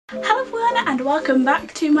Hello everyone and welcome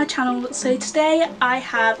back to my channel. So today I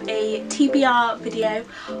have a TBR video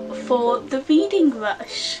for the reading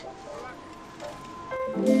rush.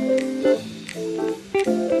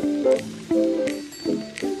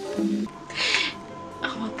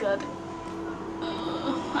 Oh my god.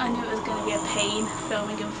 I knew it was going to be a pain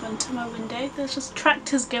filming in front of my window. There's just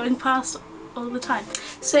tractors going past all the time.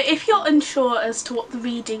 So if you're unsure as to what the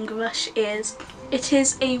reading rush is, it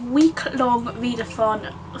is a week-long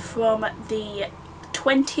readathon from the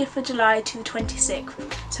 20th of July to the 26th.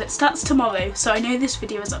 So it starts tomorrow, so I know this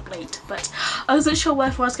video is up late, but I wasn't sure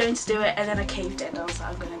whether I was going to do it, and then I caved in and I was like,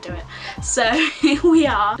 I'm going to do it. So here we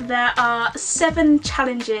are. There are 7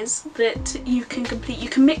 challenges that you can complete. You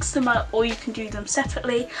can mix them up or you can do them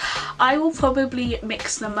separately. I will probably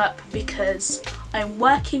mix them up because I'm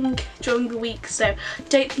working during the week, so I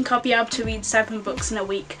don't think I'll be able to read 7 books in a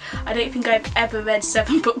week. I don't think I've ever read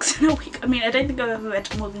 7 books in a week. I mean, I don't think I've ever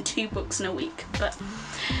read more than 2 books in a week, but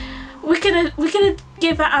we're gonna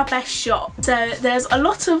give it our best shot. So there's a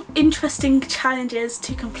lot of interesting challenges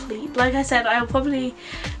to complete. Like I said, I'll probably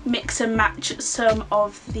mix and match some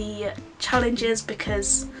of the challenges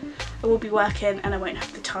because I will be working and I won't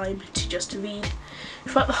have the time to just read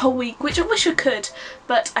throughout the whole week, which I wish I could,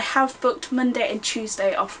 but I have booked Monday and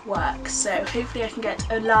Tuesday off work, so hopefully I can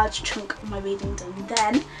get a large chunk of my reading done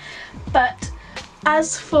then. But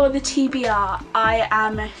as for the TBR,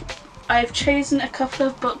 I've chosen a couple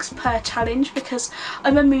of books per challenge because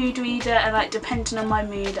I'm a mood reader, and like depending on my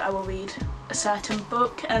mood I will read a certain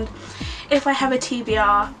book, and if I have a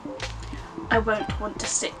TBR I won't want to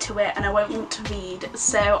stick to it and I won't want to read,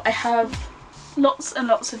 so I have lots and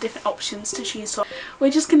lots of different options to choose from.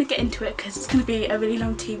 We're just going to get into it because it's going to be a really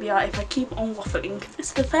long TBR if I keep on waffling.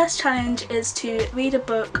 So the first challenge is to read a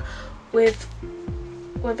book with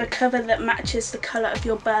a cover that matches the colour of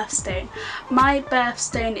your birthstone. My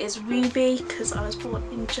birthstone is ruby because I was born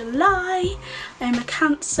in July. I'm a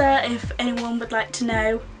Cancer, if anyone would like to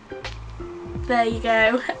know. There you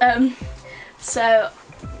go. So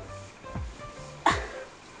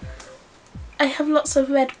I have lots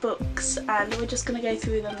of red books and we're just going to go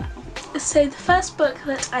through them now. So the first book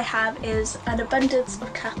that I have is An Abundance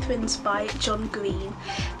of Catherines by John Green.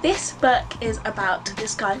 This book is about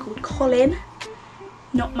this guy called Colin,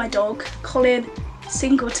 not my dog, Colin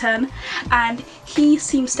Singleton, and he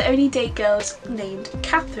seems to only date girls named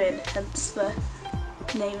Catherine, hence the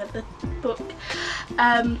name of the book.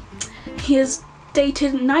 He has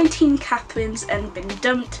dated 19 Catherines and been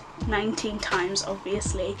dumped 19 times,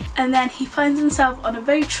 obviously, and then he finds himself on a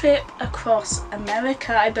road trip across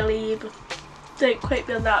America, I believe. Don't quote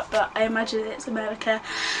me on that, but I imagine it's America,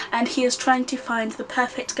 and he is trying to find the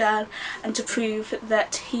perfect girl and to prove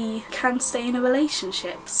that he can stay in a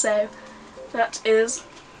relationship. So that is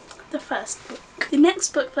the first book. The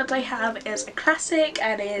next book that I have is a classic,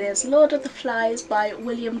 and it is Lord of the Flies by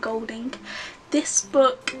William Golding. This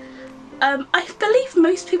book, I believe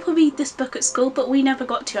most people read this book at school, but we never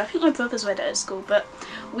got to. I think my brothers read it at school, but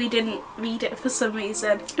we didn't read it for some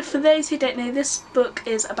reason. For those who don't know, this book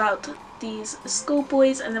is about these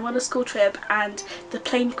schoolboys and they're on a school trip and the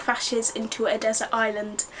plane crashes into a desert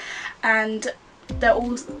island, and they're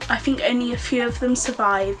all, I think only a few of them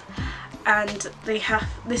survive, and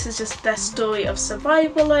this is just their story of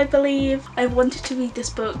survival, I believe. I've wanted to read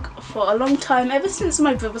this book for a long time, ever since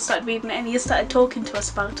my brother started reading it and he started talking to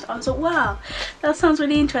us about it. I was like, wow, that sounds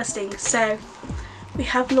really interesting. So we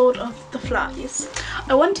have Lord of the Flies.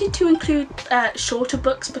 I wanted to include shorter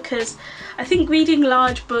books because I think reading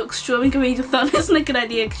large books during a readathon isn't a good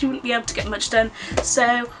idea because you wouldn't be able to get much done.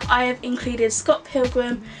 So I have included Scott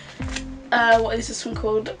Pilgrim. What is this one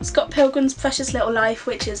called? Scott Pilgrim's Precious Little Life,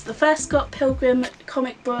 which is the first Scott Pilgrim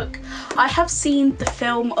comic book. I have seen the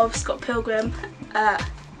film of Scott Pilgrim.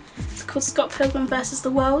 It's called Scott Pilgrim versus the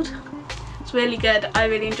World. It's really good, I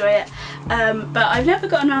really enjoy it. But I've never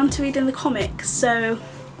gotten around to reading the comics, so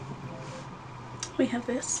we have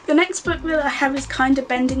this. The next book that I have is kind of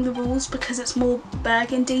bending the rules because it's more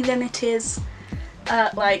burgundy than it is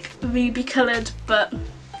like ruby coloured, but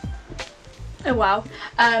oh wow.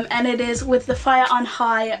 And it is With the Fire on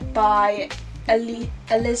High by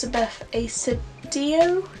Elizabeth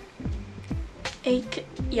Acedio.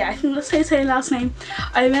 Yeah, I think that's how you say her last name.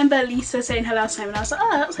 I remember Lisa saying her last name and I was like,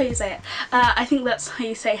 oh, that's how you say it. I think that's how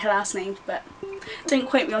you say her last name, but don't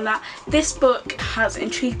quote me on that. This book has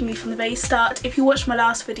intrigued me from the very start. If you watched my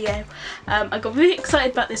last video, I got really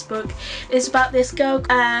excited about this book. It's about this girl.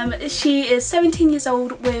 She is 17 years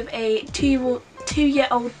old with a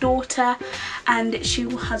 2-year-old daughter, and she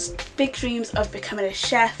has big dreams of becoming a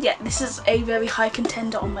chef. Yeah, this is a very high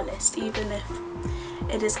contender on my list, even if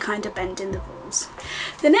it is kind of bending the rules.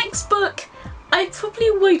 The next book I probably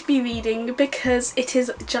won't be reading because it is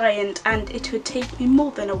giant and it would take me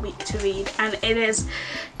more than a week to read, and it is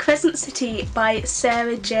Crescent City by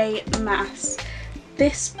Sarah J. Maas.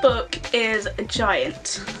 This book is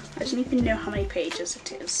giant. I don't even know how many pages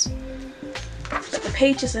it is, but the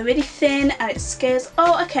pages are really thin and it scares.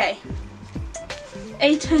 Oh, okay,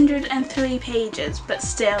 803 pages, but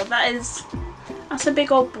still, that's a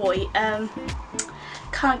big old boy.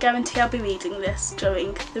 Can't guarantee I'll be reading this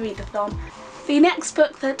during the readathon. The next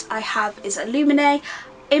book that I have is Illuminae.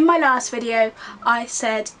 In my last video I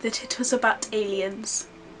said that it was about aliens.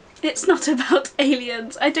 It's not about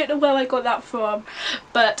aliens. I don't know where I got that from,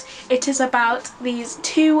 but it is about these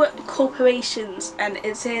two corporations, and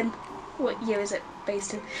it's in, what year is it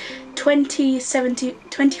based in?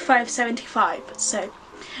 2575, so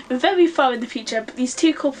very far in the future, but these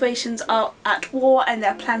two corporations are at war and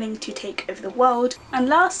they're planning to take over the world. And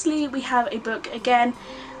lastly we have a book again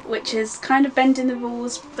which is kind of bending the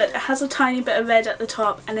rules, but it has a tiny bit of red at the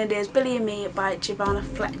top, and it is Billy and Me by Giovanna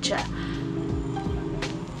Fletcher.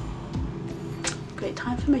 Great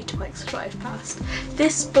time for motorbikes to drive past.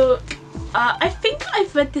 This book, I think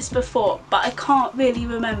I've read this before, but I can't really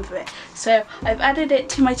remember it, so I've added it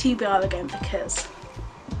to my TBR again because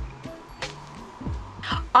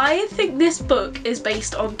I think this book is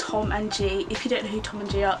based on Tom and G. If you don't know who Tom and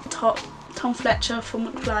G are, Tom Fletcher from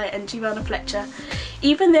McFly and Giovanna Fletcher.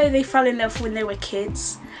 Even though they fell in love when they were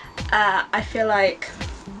kids, I feel like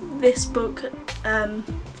this book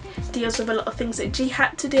deals with a lot of things that G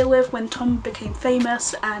had to deal with when Tom became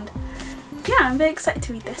famous, and yeah, I'm very excited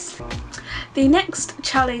to read this. The next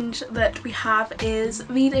challenge that we have is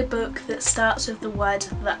read a book that starts with the word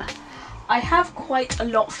the. I have quite a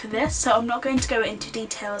lot for this, so I'm not going to go into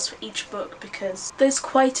details for each book because there's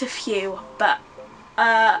quite a few, but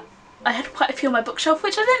I had quite a few on my bookshelf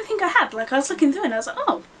which I don't think I had. Like, I was looking through and I was like,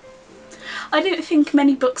 oh, I don't think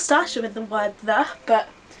many books started with the word the, but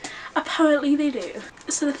apparently they do.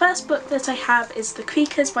 So the first book that I have is The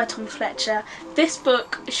Creakers by Tom Fletcher. This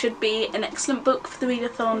book should be an excellent book for the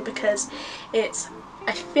readathon because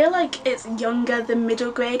I feel like it's younger than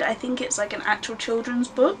middle grade. I think it's like an actual children's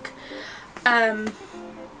book,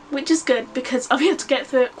 which is good because I'll be able to get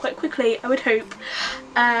through it quite quickly, I would hope.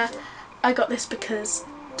 I got this because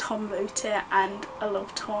Tom wrote it and I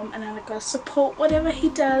love Tom and I'm going to support whatever he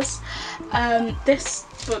does. This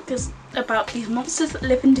book is about these monsters that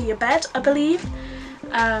live under your bed, I believe,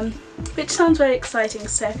 which sounds very exciting,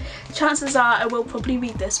 so chances are I will probably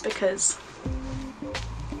read this because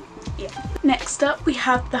yeah. Next up we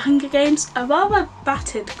have The Hunger Games, a rather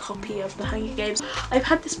battered copy of The Hunger Games. I've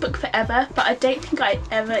had this book forever but I don't think I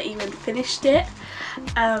ever even finished it,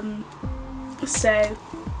 so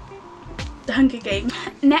The Hunger Games.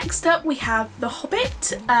 Next up we have The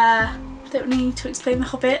Hobbit. Don't need to explain The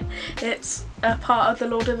Hobbit, it's a part of the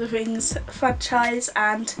Lord of the Rings franchise,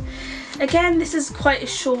 and again this is quite a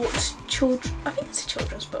short I think it's a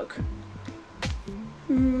children's book.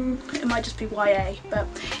 It might just be YA, but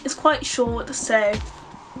it's quite short, so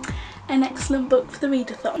an excellent book for the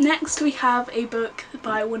readathon. Next we have a book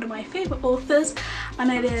by one of my favourite authors,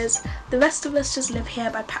 and it is The Rest of Us Just Live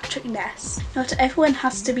Here by Patrick Ness. Not everyone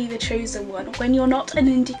has to be the chosen one. When you're not an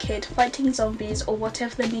indie kid fighting zombies or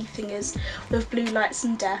whatever the new thing is with blue lights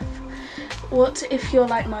and death, what if you're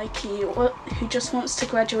like Mikey, who just wants to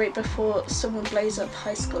graduate before someone blows up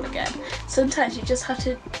high school again? Sometimes you just have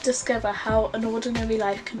to discover how an ordinary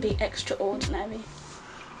life can be extraordinary.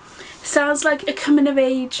 Sounds like a coming of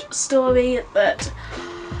age story that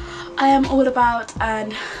I am all about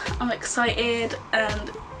and I'm excited,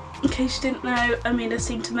 and in case you didn't know, I mean I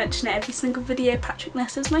seem to mention it every single video, Patrick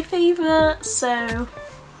Ness is my favourite, so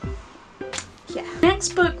yeah.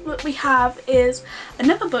 Next book that we have is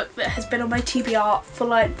another book that has been on my TBR for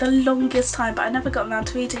like the longest time but I never got around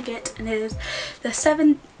to reading it, and it is The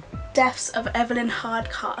 7 Deaths of Evelyn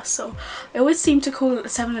Hardcastle. I always seem to call it The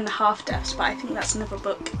 7.5 Deaths, but I think that's another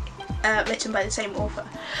book written by the same author.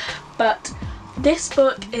 But this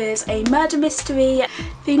book is a murder mystery.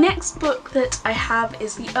 The next book that I have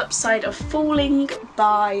is The Upside of Falling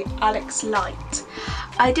by Alex Light.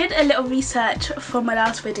 I did a little research for my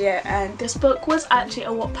last video and this book was actually a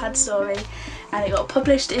Wattpad story and it got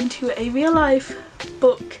published into a real life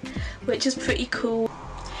book, which is pretty cool.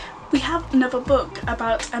 We have another book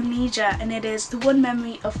about amnesia and it is The One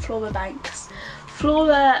Memory of Flora Banks.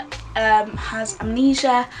 Flora has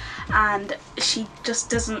amnesia and she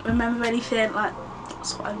just doesn't remember anything. Like,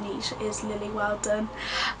 that's what amnesia is, Lily, well done.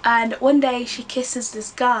 And one day she kisses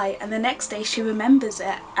this guy and the next day she remembers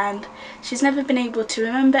it, and she's never been able to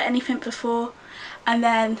remember anything before, and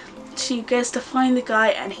then she goes to find the guy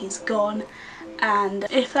and he's gone. And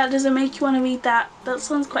if that doesn't make you want to read that, that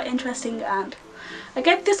sounds quite interesting. And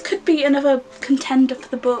again, this could be another contender for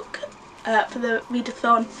the book, for the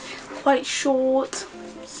readathon. Quite short,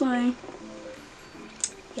 so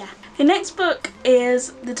yeah. The next book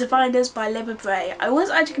is The Diviners by Libba Bray. I was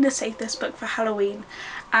actually going to save this book for Halloween,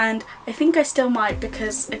 and I think I still might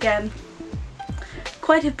because, again,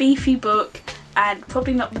 quite a beefy book and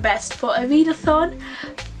probably not the best for a readathon,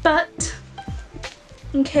 but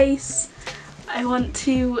in case I want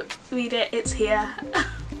to read it, it's here.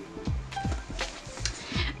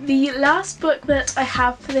 The last book that I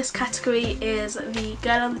have for this category is The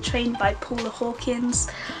Girl on the Train by Paula Hawkins.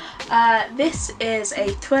 This is a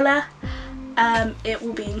thriller. It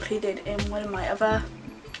will be included in one of my other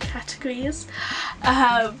categories,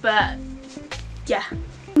 but yeah.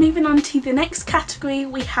 Moving on to the next category,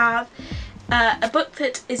 we have a book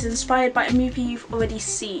that is inspired by a movie you've already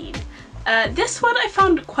seen. This one I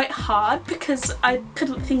found quite hard because I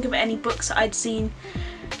couldn't think of any books that I'd seen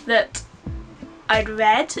that I'd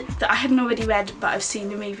read, that I hadn't already read but I've seen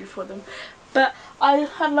the movie for them. But I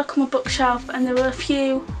had a look on my bookshelf and there were a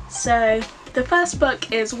few. So the first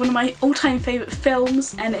book is one of my all-time favourite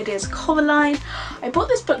films, and it is Coraline. I bought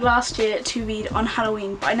this book last year to read on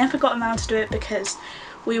Halloween, but I never got around to do it because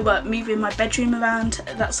we were moving my bedroom around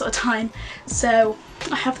at that sort of time. So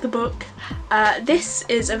I have the book. This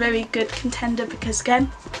is a very good contender because,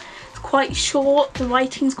 again, it's quite short, the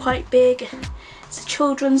writing's quite big. It's a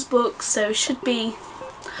children's book, so I should be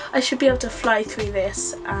able to fly through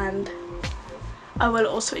this, and I will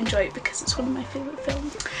also enjoy it because it's one of my favourite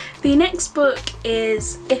films. The next book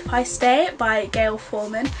is If I Stay by Gail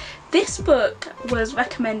Foreman. This book was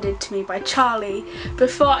recommended to me by Charlie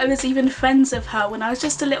before I was even friends with her, when I was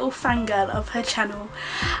just a little fangirl of her channel,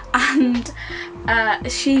 and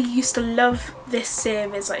she used to love this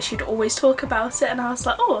series. Like, she'd always talk about it, and I was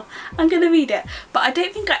like, oh, I'm gonna read it. But I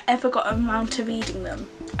don't think I ever got around to reading them.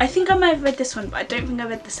 I think I might have read this one, but I don't think I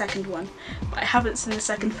read the second one. But I haven't seen the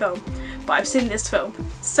second film, but I've seen this film.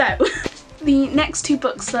 So the next two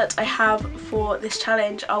books that I have for this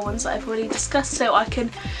challenge are ones that I've already discussed, so I can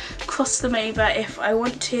cross them over if I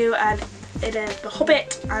want to, and it is The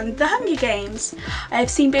Hobbit and The Hunger Games. I have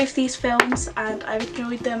seen both these films and I've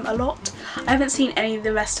enjoyed them a lot. I haven't seen any of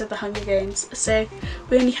the rest of The Hunger Games, so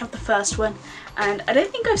we only have the first one, and I don't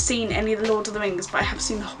think I've seen any of The Lord of the Rings, but I have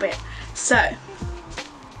seen The Hobbit. So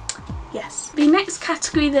yes. The next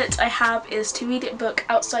category that I have is to read a book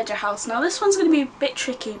outside your house. Now this one's going to be a bit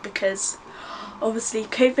tricky because obviously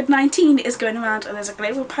COVID-19 is going around and there's a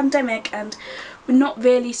global pandemic and we're not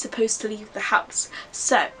really supposed to leave the house.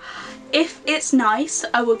 So if it's nice,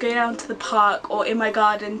 I will go down to the park or in my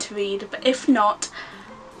garden to read, but if not,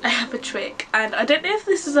 I have a trick, and I don't know if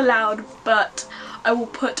this is allowed, but I will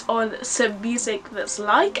put on some music that's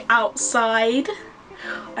like outside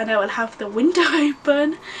and I will have the window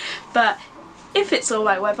open. But if it's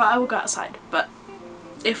alright weather, I will go outside, but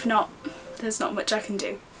if not, there's not much I can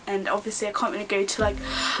do. And obviously I can't really go to like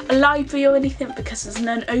a library or anything because there's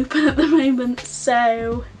none open at the moment,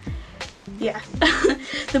 so yeah.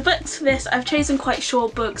 The books for this, I've chosen quite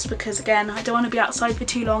short books because, again, I don't want to be outside for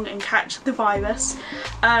too long and catch the virus.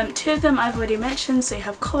 Two of them I've already mentioned, so you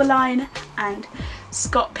have Coraline and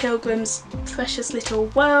Scott Pilgrim's Precious Little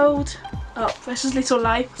World. Oh, Precious Little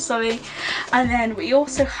Life, sorry. And then we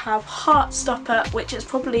also have Heartstopper, which is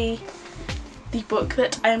probably the book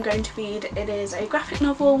that I am going to read. It is a graphic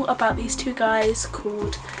novel about these two guys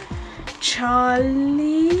called Charlie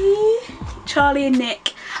and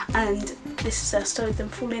Nick, and this is their story of them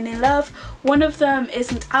falling in love. One of them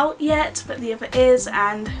isn't out yet, but the other is,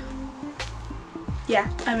 and yeah,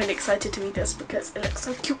 I'm really excited to read this because it looks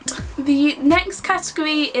so cute. The next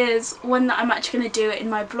category is one that I'm actually going to do in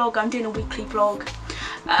my blog. I'm doing a weekly blog,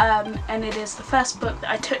 and it is the first book that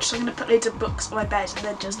I touch, so I'm going to put loads of books on my bed and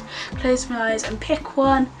then just close my eyes and pick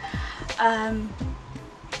one,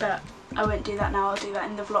 but I won't do that now. I'll do that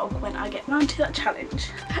in the vlog when I get round to that challenge.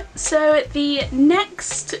 So the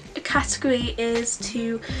next category is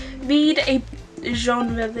to read a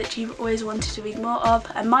genre that you've always wanted to read more of,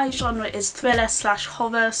 and my genre is thriller /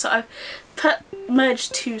 horror, so I've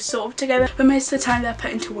merged two sort of together, but most of the time they're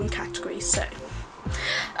put into one category. So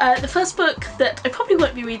the first book that I probably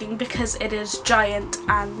won't be reading because it is giant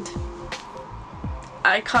and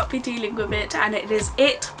I can't be dealing with it, and it is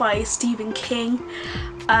It by Stephen King.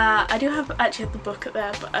 I do actually have the book up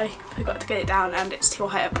there, but I forgot to get it down and it's too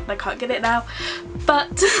high up and I can't get it now.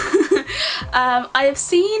 But I have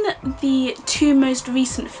seen the two most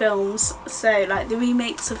recent films, so like the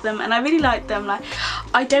remakes of them, and I really like them. Like,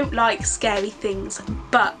 I don't like scary things,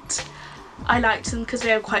 but I liked them because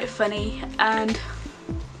they were quite funny, and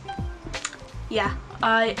yeah,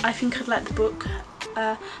 I think I'd like the book.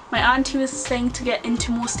 My auntie was saying to get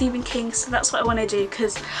into more Stephen King, so that's what I want to do,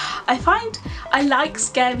 because I find I like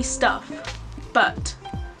scary stuff, but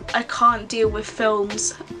I can't deal with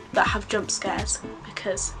films that have jump scares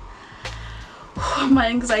because my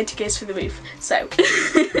anxiety goes through the roof. So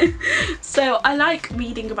so I like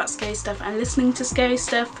reading about scary stuff and listening to scary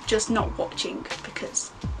stuff, just not watching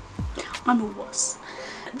because I'm a wuss.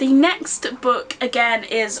 The next book again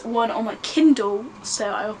is one on my Kindle, so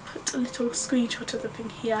I'll put a little screenshot of the thing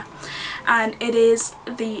here, and it is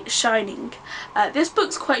The Shining. This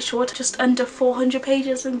book's quite short, just under 400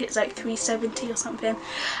 pages. I think it's like 370 or something.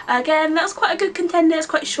 Again, that's quite a good contender. It's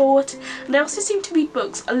quite short, and I also seem to read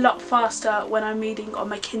books a lot faster when I'm reading on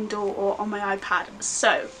my Kindle or on my iPad,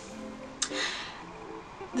 so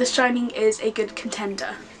The Shining is a good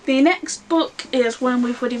contender. The next book is one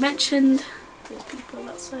we've already mentioned. There's people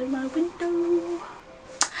outside my window.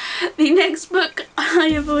 The next book I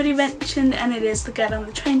have already mentioned, and it is The Girl on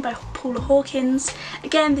the Train by Paula Hawkins.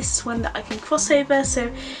 Again, this is one that I can cross over, so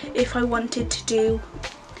if I wanted to do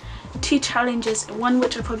 2 challenges in one,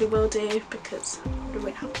 which I probably will do because I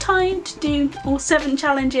won't have time to do all 7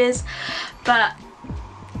 challenges, but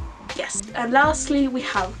yes. And lastly we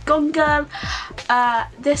have Gone Girl.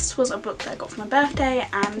 This was a book that I got for my birthday,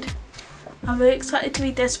 and I'm very excited to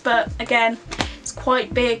read this, but again, it's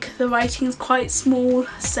quite big, the writing is quite small,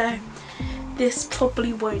 so this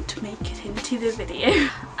probably won't make it into the video.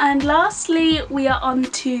 And lastly, we are on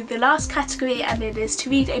to the last category, and it is to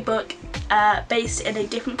read a book based in a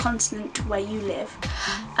different continent to where you live.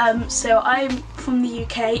 So I'm from the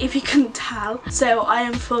UK, if you couldn't tell, so I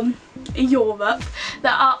am from Europe.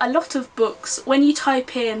 There are a lot of books, when you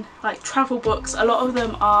type in like travel books, a lot of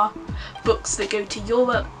them are books that go to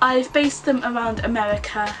Europe. I've based them around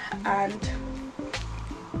America, and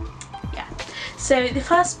yeah. So the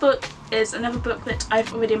first book is another book that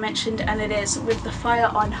I've already mentioned, and it is With the Fire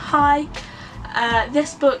on High.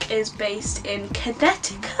 This book is based in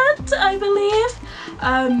Connecticut, I believe,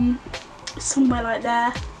 somewhere like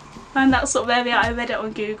there, and that sort of area. I read it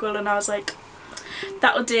on Google and I was like,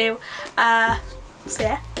 that'll do. So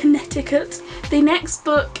yeah, Connecticut. The next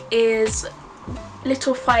book is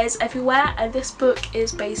Little Fires Everywhere, and this book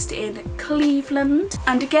is based in Cleveland.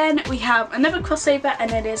 And again, we have another crossover,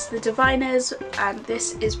 and it is The Diviners, and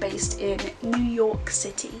this is based in New York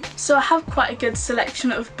City. So I have quite a good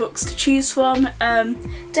selection of books to choose from.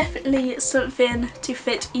 Definitely something to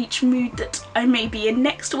fit each mood that I may be in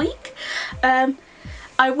next week.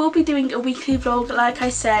 I will be doing a weekly vlog like I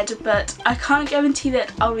said, but I can't guarantee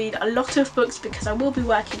that I'll read a lot of books because I will be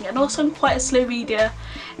working, and also I'm quite a slow reader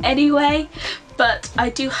anyway, but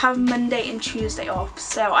I do have Monday and Tuesday off,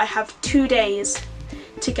 so I have 2 days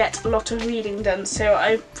to get a lot of reading done, so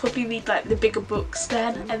I probably read like the bigger books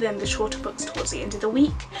then, and then the shorter books towards the end of the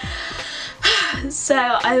week. So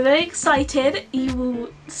I'm very excited. You will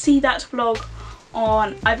see that vlog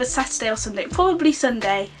on either Saturday or Sunday, probably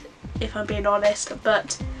Sunday if I'm being honest,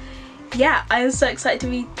 but yeah, I am so excited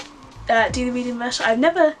to do the reading rush. I've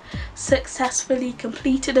never successfully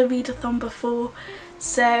completed a readathon before,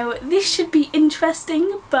 so this should be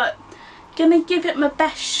interesting, but gonna give it my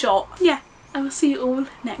best shot. Yeah, I will see you all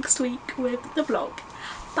next week with the vlog.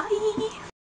 Bye!